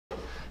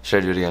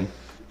Should I do it again?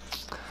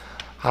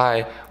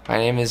 Hi, my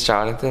name is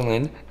Jonathan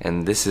Lin,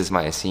 and this is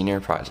my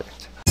senior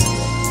project.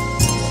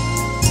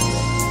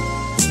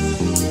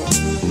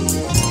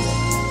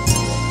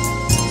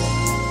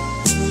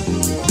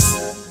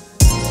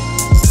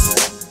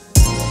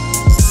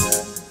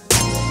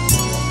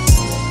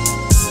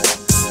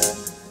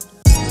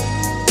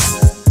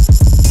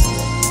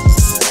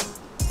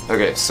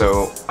 Okay,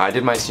 so I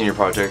did my senior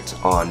project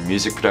on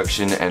music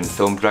production and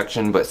film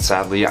production, but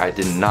sadly I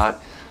did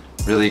not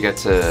really get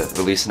to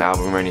release an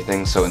album or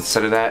anything. So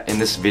instead of that, in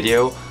this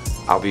video,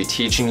 I'll be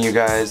teaching you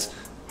guys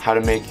how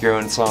to make your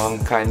own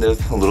song, kind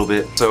of, a little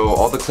bit. So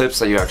all the clips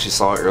that you actually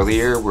saw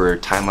earlier were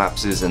time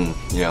lapses and,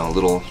 you know,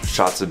 little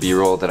shots of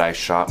B-roll that I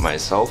shot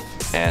myself.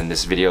 And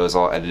this video is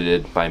all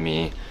edited by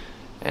me.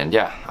 And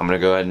yeah, I'm gonna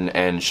go ahead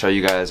and show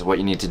you guys what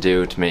you need to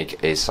do to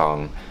make a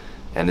song.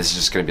 And this is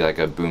just gonna be like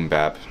a boom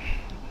bap,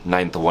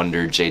 Ninth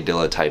Wonder, J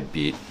Dilla type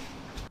beat.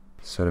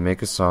 So to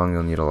make a song,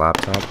 you'll need a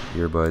laptop,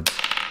 earbuds.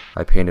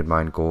 I painted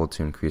mine gold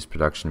to increase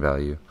production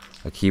value,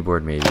 a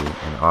keyboard maybe,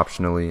 and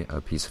optionally a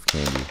piece of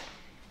candy.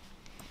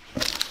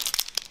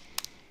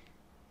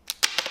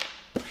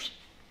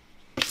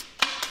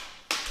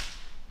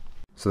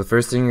 So the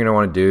first thing you're going to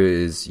want to do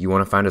is you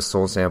want to find a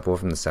soul sample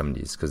from the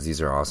 70s, because these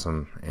are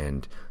awesome,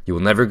 and you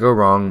will never go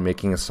wrong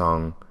making a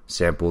song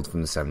sampled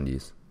from the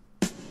 70s.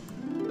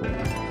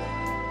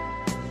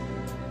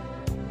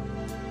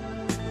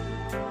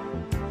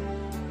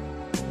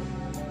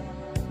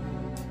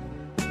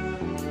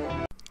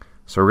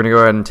 So we're going to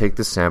go ahead and take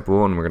this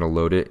sample and we're going to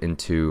load it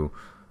into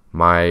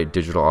my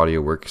digital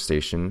audio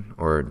workstation,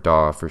 or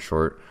DAW for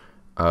short,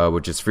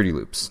 which is Fruity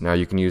Loops. Now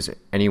you can use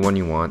any one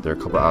you want. There are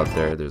a couple out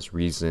there. There's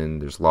Reason,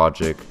 there's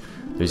Logic,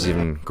 there's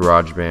even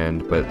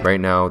GarageBand, but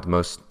right now the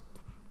most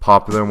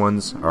popular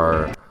ones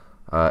are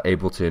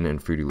Ableton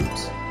and Fruity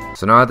Loops.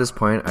 So now at this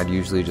point, I'd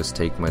usually just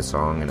take my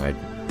song and I'd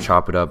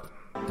chop it up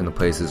in the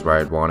places where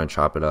I'd want to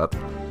chop it up.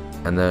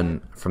 And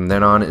then from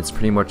then on, it's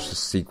pretty much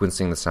just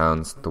sequencing the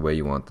sounds the way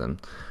you want them.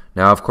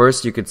 Now, of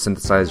course, you could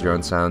synthesize your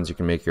own sounds, you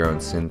can make your own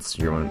synths,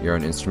 your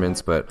own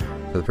instruments, but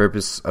for the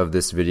purpose of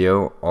this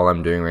video, all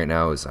I'm doing right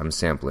now is I'm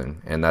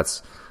sampling, and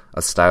that's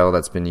a style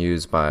that's been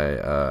used by,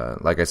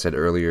 like I said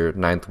earlier,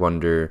 Ninth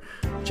Wonder,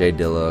 J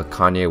Dilla,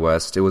 Kanye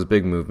West. It was a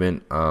big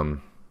movement,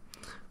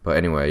 but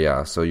anyway,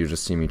 yeah, so you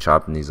just see me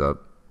chopping these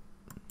up.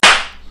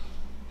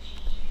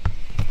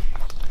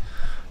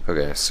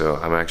 Okay, so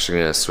I'm actually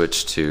going to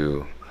switch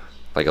to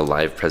like a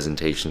live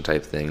presentation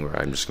type thing where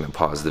I'm just going to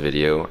pause the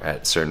video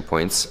at certain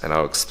points and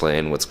I'll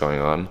explain what's going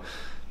on,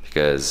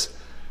 because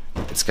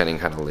it's getting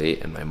kind of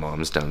late and my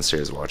mom's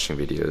downstairs watching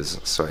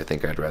videos, so I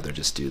think I'd rather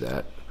just do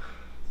that.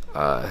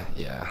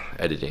 Yeah,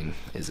 editing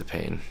is a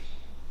pain.